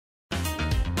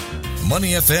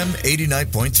Money FM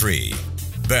 89.3.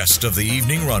 Best of the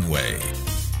evening runway.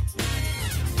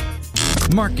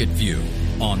 Market View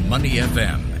on Money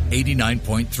FM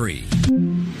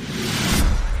 89.3.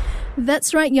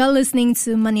 That's right, you're listening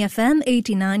to Money FM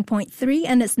 89.3,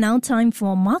 and it's now time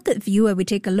for Market View, where we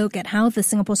take a look at how the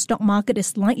Singapore stock market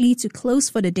is likely to close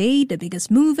for the day, the biggest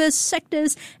movers,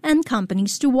 sectors, and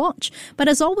companies to watch. But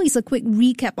as always, a quick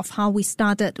recap of how we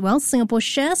started. Well, Singapore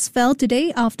shares fell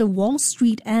today after Wall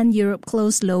Street and Europe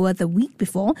closed lower the week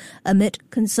before, amid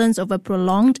concerns over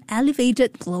prolonged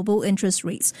elevated global interest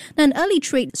rates. Now, an early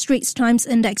trade Straits Times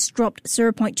index dropped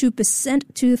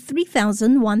 0.2% to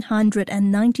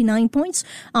 3,199 points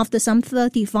after some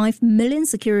 35 million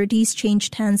securities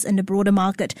changed hands in the broader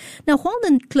market. Now, while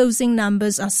the closing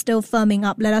numbers are still firming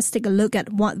up, let us take a look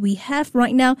at what we have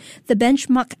right now. The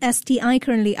benchmark STI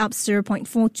currently up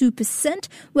 0.42%.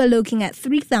 We're looking at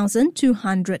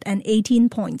 3,218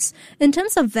 points. In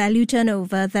terms of value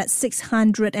turnover, that's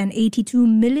 682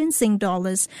 million Sing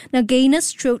dollars. Now,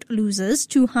 gainers trailed losers,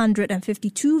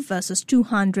 252 versus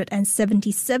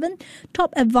 277.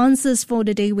 Top advances for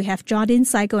the day, we have Jardine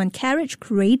Cycle and Carriage,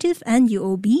 Creative and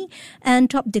UOB. And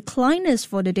top decliners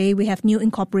for the day, we have New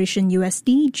Incorporation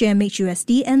USD, GMH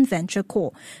USD and Venture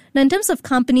Corp. Now, in terms of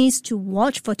companies to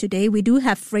watch for today, we do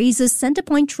have Frasers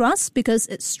Centrepoint Trust because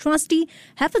its trustee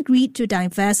have agreed to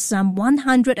divest some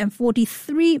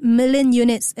 143 million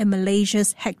units in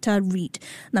Malaysia's Hector REIT.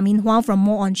 Now, meanwhile, from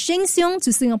more on Sheng Siong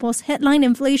to Singapore's headline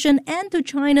inflation and to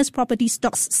China's property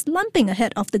stocks slumping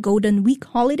ahead of the Golden Week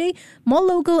holiday, more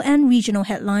local and regional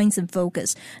headlines in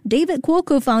focus. David Kuo,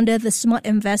 co-founder of The Smart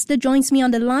Investor, joins me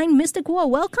on the line. Mr. Kuo,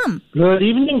 welcome. Good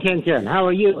evening, Ken. How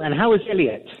are you? And how is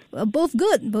Elliot? Both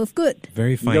good.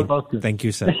 Very fine. You're both good. Thank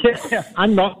you, sir.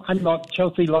 I'm not.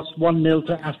 Chelsea lost 1-0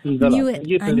 to Aston Villa.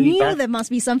 I knew there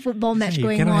must be some football match going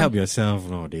on. You cannot help yourself,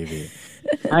 no, David.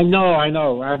 I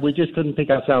know. We just couldn't pick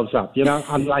ourselves up.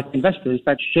 Unlike investors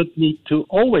that should need to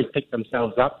always pick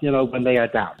themselves up, when they are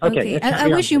down. Okay. I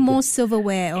wish you more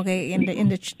silverware,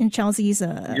 in Chelsea's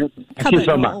cupboard. Thank you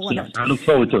so much. Yes, I look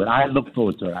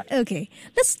forward to it. Okay.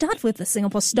 Let's start with the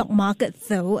Singapore stock market,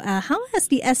 though. How has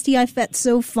the STI fared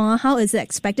so far? How is it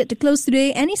expected to close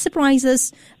today? Any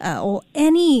surprises or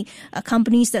any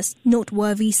companies that's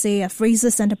noteworthy, say,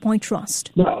 Frasers Centrepoint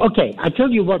Trust? Well, okay. I tell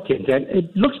you what, Ken,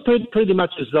 it looks pretty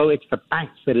much as though it's the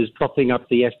banks that is propping up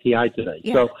the STI today.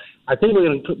 Yeah. So I think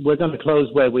we're going to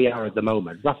close where we are at the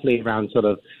moment, roughly around sort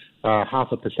of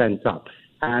 0.5% up.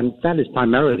 And that is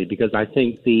primarily because I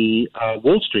think the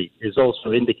Wall Street is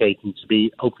also indicating to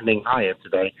be opening higher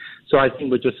today. So I think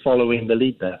we're just following the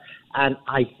lead there. And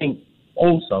I think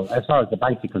also, as far as the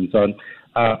banks are concerned,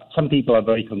 some people are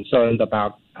very concerned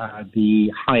about the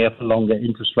higher for longer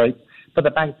interest rates. But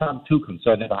the banks aren't too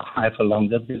concerned about higher for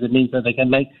longer because it means that they can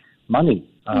make money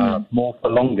more for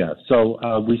longer. So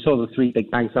we saw the three big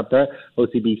banks up there,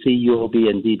 OCBC, UOB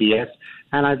and DBS.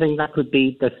 And I think that could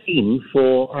be the theme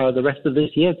for the rest of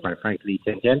this year, quite frankly,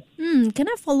 Jen. Can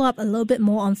I follow up a little bit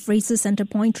more on Frasers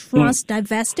Centrepoint Trust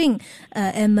divesting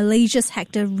in Malaysia's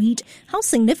Hector REIT? How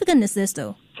significant is this,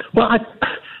 though? Well,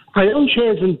 I own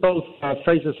shares in both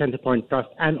Frasers Centrepoint Trust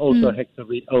and also Hector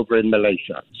REIT over in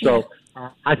Malaysia. So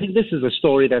I think this is a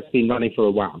story that's been running for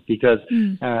a while because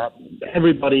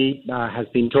everybody has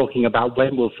been talking about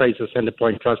when will Frasers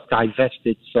Centrepoint Trust divest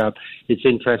its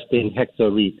interest in Hector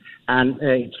REIT. And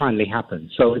it finally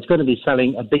happened. So it's going to be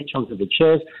selling a big chunk of its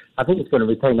shares. I think it's going to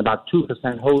retain about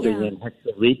 2% holding in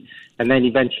Hector REIT. And then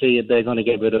eventually they're going to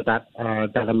get rid of that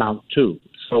amount too.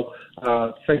 So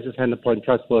Frasers Centrepoint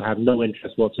Trust will have no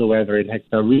interest whatsoever in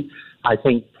Hector REIT, I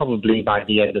think probably by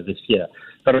the end of this year.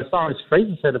 But as far as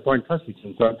Frasers Centrepoint Trust is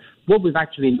concerned, what we've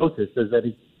actually noticed is that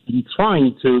it's been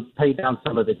trying to pay down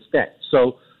some of its debt.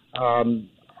 So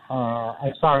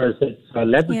as far as its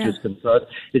leverage is concerned,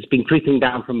 it's been creeping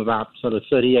down from about sort of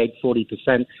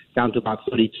 40% down to about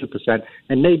 32%.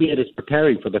 And maybe it is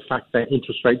preparing for the fact that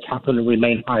interest rates happen to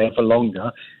remain higher for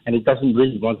longer, and it doesn't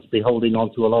really want to be holding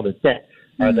on to a lot of debt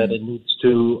that it needs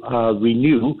to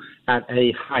renew at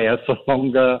a higher for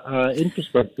longer interest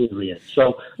rate period.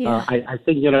 So I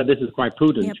think, this is quite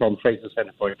prudent from Frasers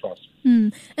Centrepoint Trust.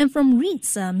 And from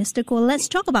REITs, Mr. Kuo, let's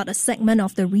talk about a segment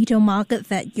of the retail market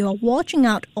that you're watching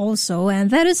out also,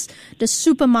 and that is the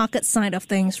supermarket side of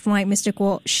things, right, Mr.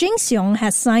 Kuo? Sheng Siong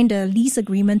has signed a lease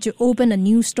agreement to open a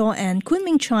new store in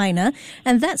Kunming, China,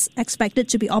 and that's expected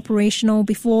to be operational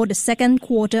before the second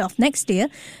quarter of next year.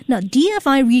 Now,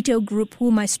 DFI Retail Group,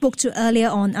 whom I spoke to earlier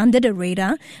on Under the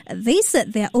Radar, they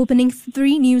said they're opening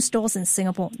 3 new stores in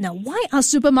Singapore. Now, why are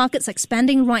supermarkets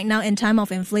expanding right now in time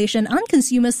of inflation? Aren't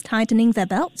consumers tightening their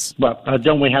belts? Well,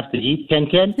 don't we have to eat,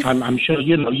 Ken? I'm sure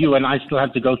you and I still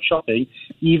have to go shopping,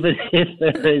 even if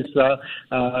there is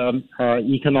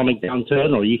economic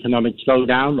downturn or economic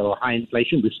slowdown or high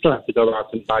inflation. We still have to go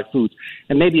out and buy food.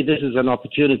 And maybe this is an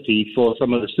opportunity for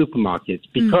some of the supermarkets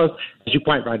because, as you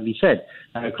quite rightly said,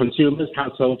 consumers,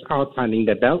 households are tightening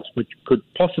their belts, which could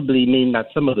possibly mean that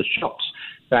some of the shops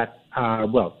that,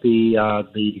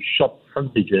 the shop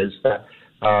frontages that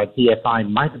DFI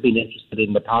might have been interested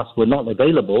in the past were not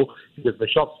available because the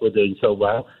shops were doing so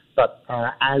well. But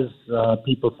as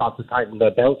people start to tighten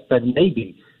their belts, then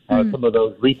maybe some of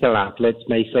those retail outlets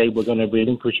may say we're going to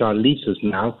relinquish our leases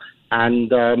now. And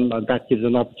that gives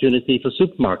an opportunity for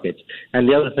supermarkets. And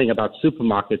the other thing about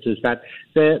supermarkets is that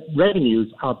their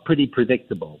revenues are pretty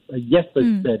predictable. Yes,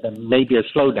 there may be a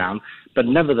slowdown, but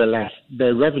nevertheless,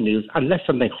 their revenues, unless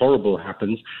something horrible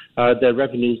happens, their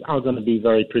revenues are going to be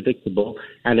very predictable.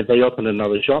 And if they open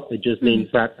another shop, it just means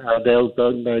that they're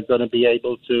going to be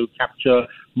able to capture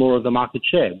more of the market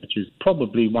share, which is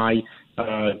probably why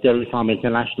Dairy Farm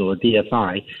International, or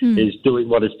DFI, is doing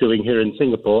what it's doing here in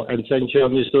Singapore, and Sheng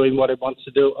Siong is doing what it wants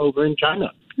to do over in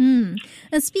China. And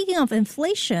speaking of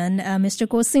inflation, Mr.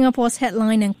 Goh, Singapore's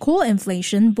headline and core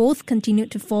inflation both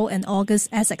continued to fall in August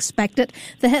as expected.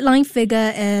 The headline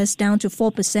figure is down to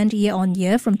 4% year on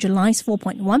year from July's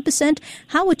 4.1%.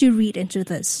 How would you read into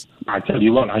this? I tell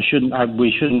you what,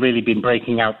 we shouldn't really be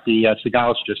breaking out the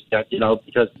cigars just yet,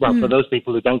 because, for those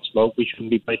people who don't smoke, we shouldn't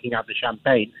be breaking out the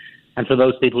champagne. And for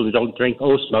those people who don't drink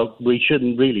or smoke, we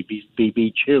shouldn't really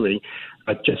be cheering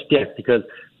just yet, because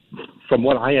from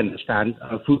what I understand,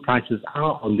 food prices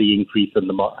are on the increase at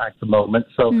the moment.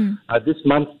 So this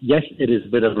month, yes, it is a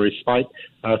bit of a respite.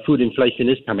 Food inflation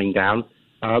is coming down.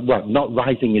 Not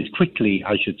rising as quickly,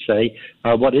 I should say.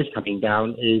 What is coming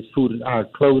down is food,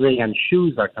 clothing and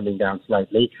shoes are coming down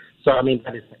slightly. So,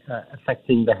 that is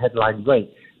affecting the headline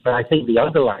rate. But I think the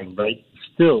underlying rate is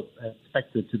still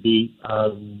expected to be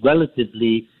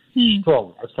relatively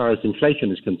strong as far as inflation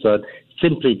is concerned,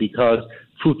 simply because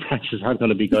food prices aren't going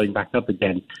to be going back up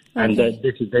again. And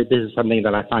this is something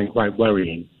that I find quite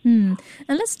worrying. And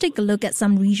let's take a look at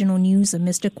some regional news,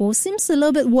 Mr. Goh. Seems a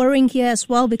little bit worrying here as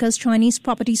well, because Chinese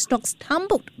property stocks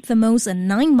tumbled the most in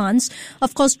 9 months,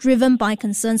 of course driven by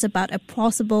concerns about a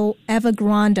possible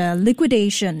Evergrande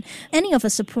liquidation. Any of a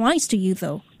surprise to you,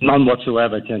 though? None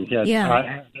whatsoever, Ken. Yes.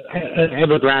 Yeah.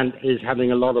 Evergrande is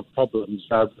having a lot of problems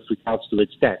with regards to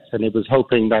its debts, and it was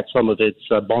hoping that some of its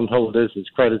bondholders, its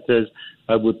creditors,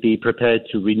 would be prepared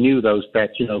to renew those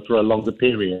debts, for a longer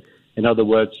period. In other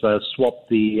words, swap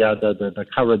the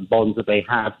current bonds that they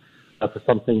have for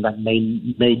something that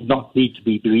may not need to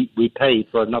be repaid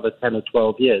for another 10 or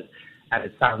 12 years. And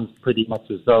it sounds pretty much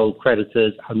as though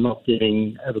creditors are not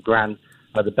giving Evergrande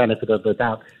the benefit of the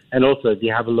doubt. And also, if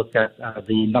you have a look at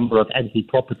the number of empty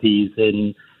properties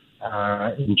in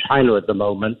China at the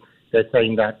moment, they're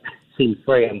saying that it seems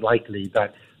very unlikely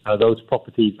that those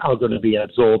properties are going to be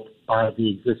absorbed by the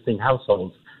existing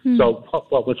households. So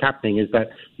what was happening is that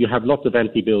you have lots of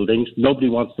empty buildings. Nobody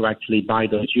wants to actually buy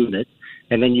those units.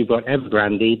 And then you've got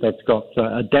Evergrande that's got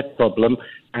a debt problem,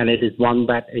 and it is one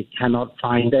that it cannot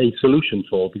find a solution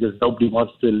for because nobody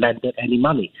wants to lend it any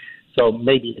money. So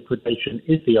maybe liquidation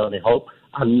is the only hope,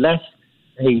 unless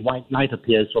a white knight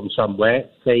appears from somewhere,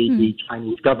 say the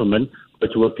Chinese government, were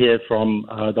to appear from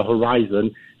the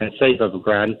horizon and save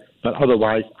Evergrande. But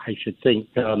otherwise, I should think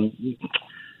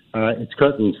it's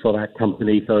curtains for that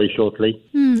company very shortly.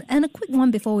 And a quick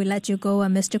one before we let you go,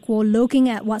 Mr. Kuo. Looking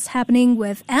at what's happening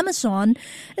with Amazon,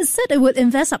 it said it would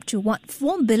invest up to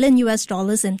 $4 billion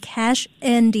in cash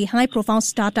in the high-profile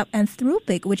startup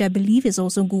Anthropic, which I believe is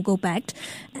also Google-backed,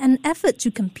 an effort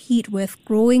to compete with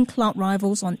growing cloud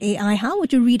rivals on AI. How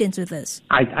would you read into this?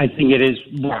 I think it is.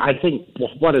 I think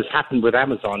what has happened with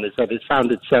Amazon is that it's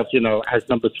found itself, as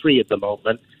number 3 at the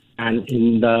moment. And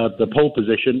in the pole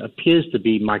position appears to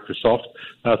be Microsoft,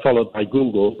 followed by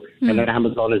Google, and then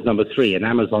Amazon is number 3. And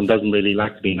Amazon doesn't really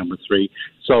like to be number 3.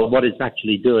 So what it's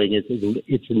actually doing is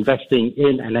it's investing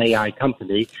in an AI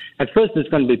company. At first, it's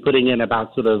going to be putting in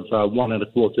about sort of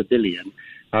 $1.25 billion,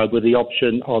 with the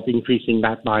option of increasing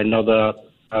that by another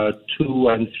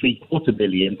 $2.75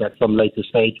 billion at some later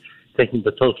stage, taking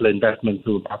the total investment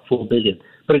to about $4 billion.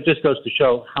 But it just goes to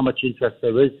show how much interest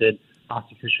there is in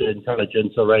artificial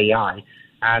intelligence or AI,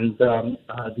 and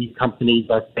these companies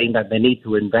are saying that they need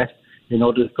to invest in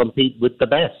order to compete with the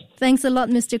best. Thanks a lot,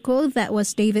 Mr. Koh. That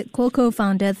was David Koh,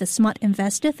 co-founder of The Smart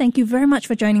Investor. Thank you very much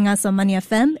for joining us on Money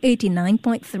FM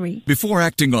 89.3. Before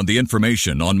acting on the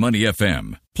information on Money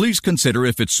FM, please consider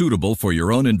if it's suitable for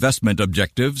your own investment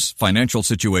objectives, financial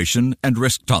situation, and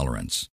risk tolerance.